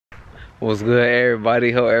What's good,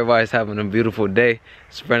 everybody? Hope everybody's having a beautiful day.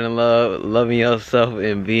 Spreading love, loving yourself,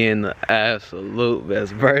 and being the absolute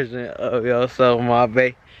best version of yourself, my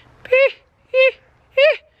baby.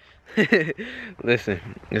 Listen,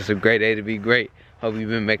 it's a great day to be great. Hope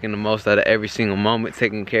you've been making the most out of every single moment,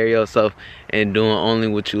 taking care of yourself, and doing only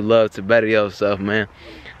what you love to better yourself, man.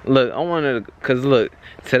 Look, look,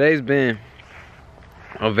 today's been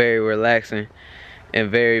a very relaxing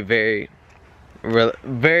and very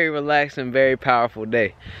relaxing, very powerful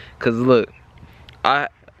day. Cause look,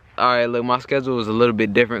 look, my schedule was a little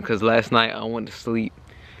bit different cause last night I went to sleep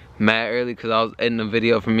mad early cause I was editing a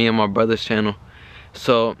video for me and my brother's channel.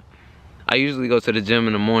 So I usually go to the gym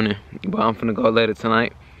in the morning, but I'm finna go later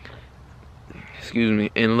tonight. Excuse me.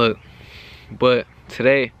 And look, but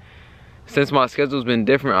today, since my schedule's been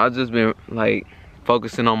different, I've just been like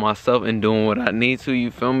focusing on myself and doing what I need to, you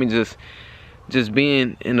feel me? Just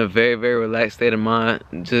being in a very relaxed state of mind,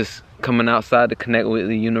 just coming outside to connect with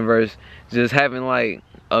the universe, just having like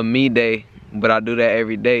a me day. But I do that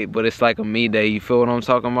every day, but it's like a me day, you feel what I'm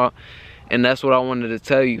talking about? And that's what I wanted to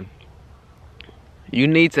tell you. You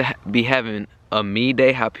need to be having a me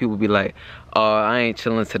day. How people be like, oh, I ain't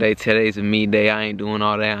chilling today, today's a me day, I ain't doing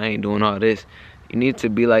all that, I ain't doing all this. You need to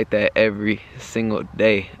be like that every single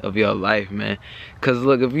day of your life, man. Cause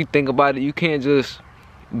look, if you think about it, you can't just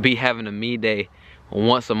be having a me day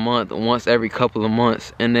once a month, once every couple of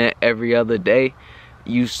months, and then every other day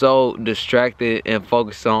you so distracted and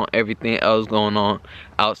focused on everything else going on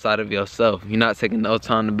outside of yourself. You're not taking no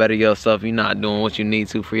time to better yourself. You're not doing what you need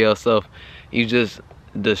to for yourself. You just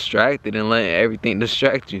distracted and letting everything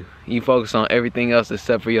distract you. You focus on everything else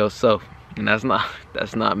except for yourself, and that's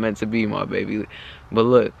not meant to be, my baby. But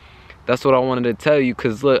look, that's what I wanted to tell you.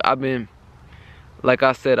 Cause look, like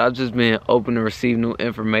I said, I've just been open to receive new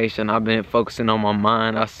information. I've been focusing on my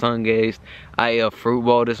mind. I sun gazed. I ate a fruit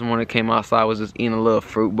bowl this morning. Came outside, was just eating a little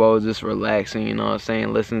fruit bowl, just relaxing, you know what I'm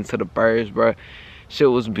saying? Listening to the birds, bro.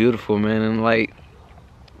 Shit was beautiful, man. And like,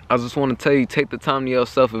 I just want to tell you, take the time to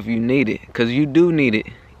yourself if you need it. Because you do need it.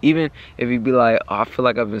 Even if you be like, oh, I feel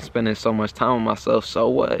like I've been spending so much time with myself. So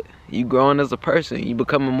what? You growing as a person. You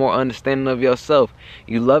becoming more understanding of yourself.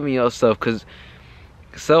 You loving yourself. Because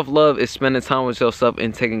self-love is spending time with yourself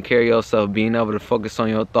and taking care of yourself, being able to focus on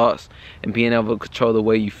your thoughts and being able to control the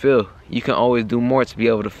way you feel. You can always do more to be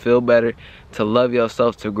able to feel better, to love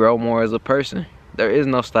yourself, to grow more as a person. There is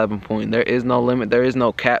no stopping point. There is no limit. There is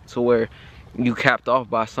no cap to where you capped off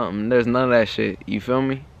by something. There's none of that shit. You feel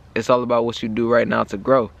me? It's all about what you do right now to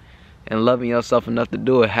grow and loving yourself enough to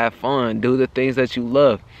do it. Have fun. Do the things that you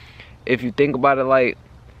love. If you think about it, like,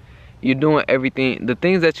 you're doing everything, the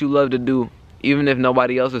things that you love to do, even if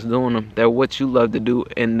nobody else is doing them, they're what you love to do,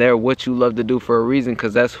 and they're what you love to do for a reason,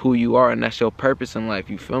 because that's who you are and that's your purpose in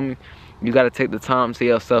life, you feel me? You got to take the time to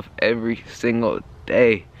yourself every single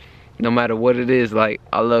day, no matter what it is. Like,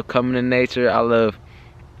 I love coming to nature. I love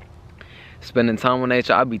spending time with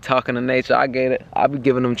nature. I be talking to nature. I get it. I be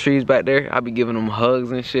giving them trees back there. I be giving them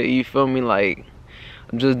hugs and shit, you feel me? Like,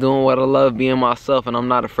 I'm just doing what I love, being myself, and I'm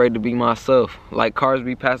not afraid to be myself. Like, cars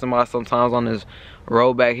be passing by sometimes on this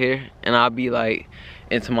road back here, and I'll be like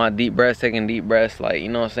into my deep breaths, taking deep breaths, like, you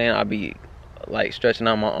know what I'm saying? I'll be like stretching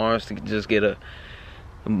out my arms to just get a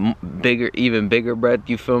bigger, even bigger breath,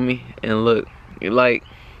 you feel me? And look, like,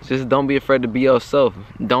 just don't be afraid to be yourself.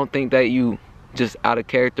 Don't think that you just out of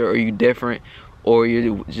character, or you different, or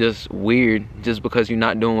you're just weird just because you're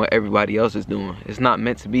not doing what everybody else is doing. It's not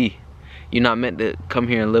meant to be. You're not meant to come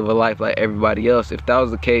here and live a life like everybody else. If that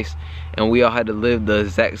was the case and we all had to live the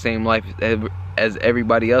exact same life as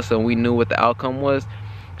everybody else and we knew what the outcome was,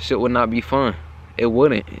 shit would not be fun. It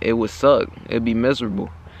wouldn't. It would suck. It'd be miserable.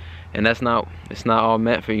 And it's not all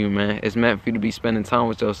meant for you, man. It's meant for you to be spending time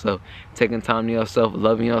with yourself, taking time to yourself,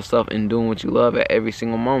 loving yourself, and doing what you love at every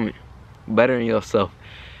single moment. Bettering yourself.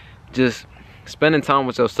 Just spending time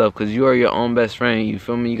with yourself, because you are your own best friend, you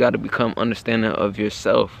feel me? You got to become understanding of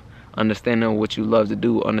yourself, understanding of what you love to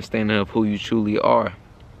do, understanding of who you truly are,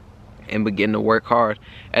 and begin to work hard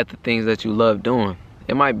at the things that you love doing.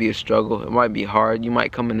 It might be a struggle. It might be hard. You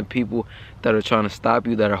might come into people that are trying to stop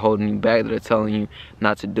you, that are holding you back, that are telling you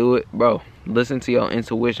not to do it. Bro, listen to your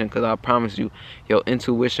intuition, because I promise you, your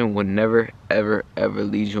intuition will never, ever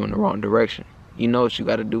lead you in the wrong direction. You know what you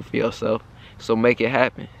got to do for yourself, so make it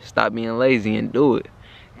happen. Stop being lazy and do it.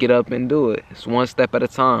 Get up and do it. It's one step at a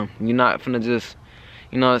time. You're not finna just,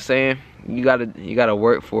 you know what I'm saying? You gotta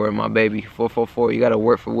work for it, my baby. 444. You gotta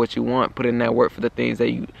work for what you want. Put in that work for the things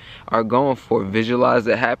that you are going for. Visualize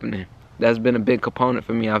it happening. That's been a big component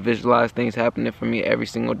for me. I visualize things happening for me every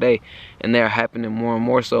single day, and they're happening more and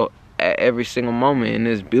more so at every single moment. And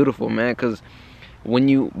it's beautiful, man, because when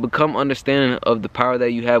you become understanding of the power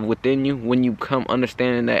that you have within you, when you become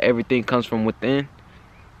understanding that everything comes from within,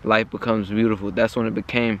 life becomes beautiful. That's when it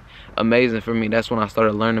became amazing for me. That's when I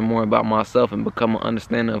started learning more about myself and become an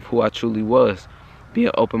understanding of who I truly was.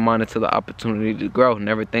 Being open-minded to the opportunity to grow,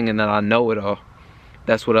 never thinking that I know it all.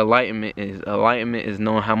 That's what enlightenment is. Enlightenment is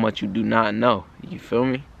knowing how much you do not know. You feel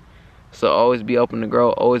me? So always be open to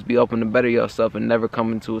grow, always be open to better yourself, and never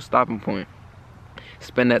come into a stopping point.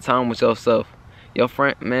 Spend that time with yourself. Your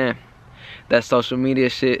friend, man, that social media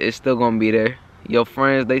shit is still gonna be there. Your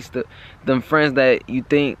friends, them friends that you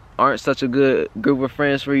think aren't such a good group of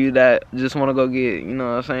friends for you, that just wanna go get, you know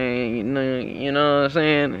what I'm saying, you know what I'm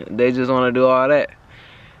saying, they just wanna do all that.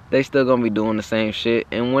 They still gonna be doing the same shit.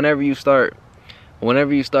 And whenever you start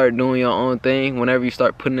doing your own thing, whenever you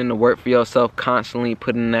start putting in the work for yourself, constantly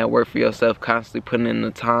putting in that work for yourself, constantly putting in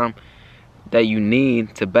the time that you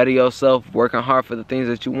need to better yourself, working hard for the things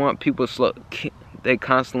that you want, people they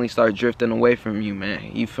constantly start drifting away from you,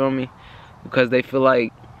 man. You feel me? Because they feel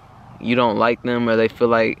like you don't like them, or they feel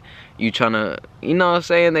like you trying to, you know what I'm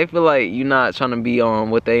saying? They feel like you're not trying to be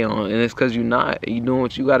on what they on, and it's because you're not. You doing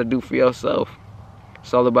what you got to do for yourself.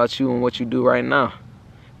 It's all about you and what you do right now.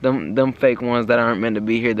 Them fake ones that aren't meant to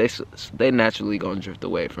be here, they naturally gonna drift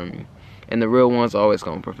away from you, and the real ones always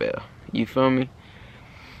gonna prevail. You feel me?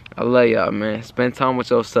 I love y'all, man. Spend time with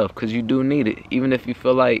yourself, because you do need it. Even if you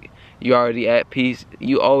feel like you're already at peace,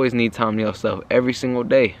 you always need time to yourself every single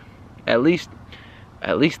day. At least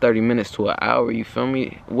 30 minutes to an hour, you feel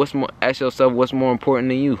me? Ask yourself what's more important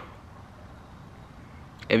than you.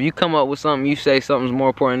 If you come up with something, you say something's more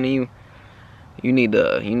important than you, you need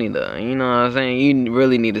to, you know what I'm saying? You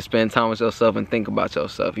really need to spend time with yourself and think about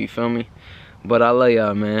yourself, you feel me? But I love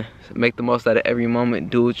y'all, man. Make the most out of every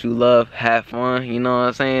moment. Do what you love. Have fun. You know what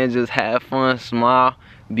I'm saying? Just have fun. Smile.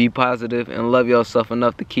 Be positive. And love yourself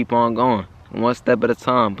enough to keep on going. One step at a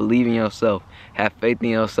time. Believe in yourself. Have faith in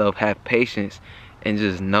yourself. Have patience. And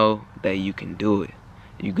just know that you can do it.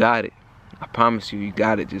 You got it. I promise you, you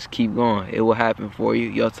got it. Just keep going. It will happen for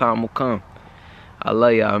you. Your time will come. I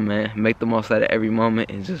love y'all, man. Make the most out of every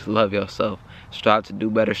moment and just love yourself. Strive to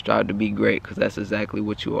do better. Strive to be great, because that's exactly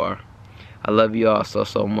what you are. I love you all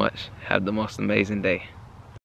so much. Have the most amazing day.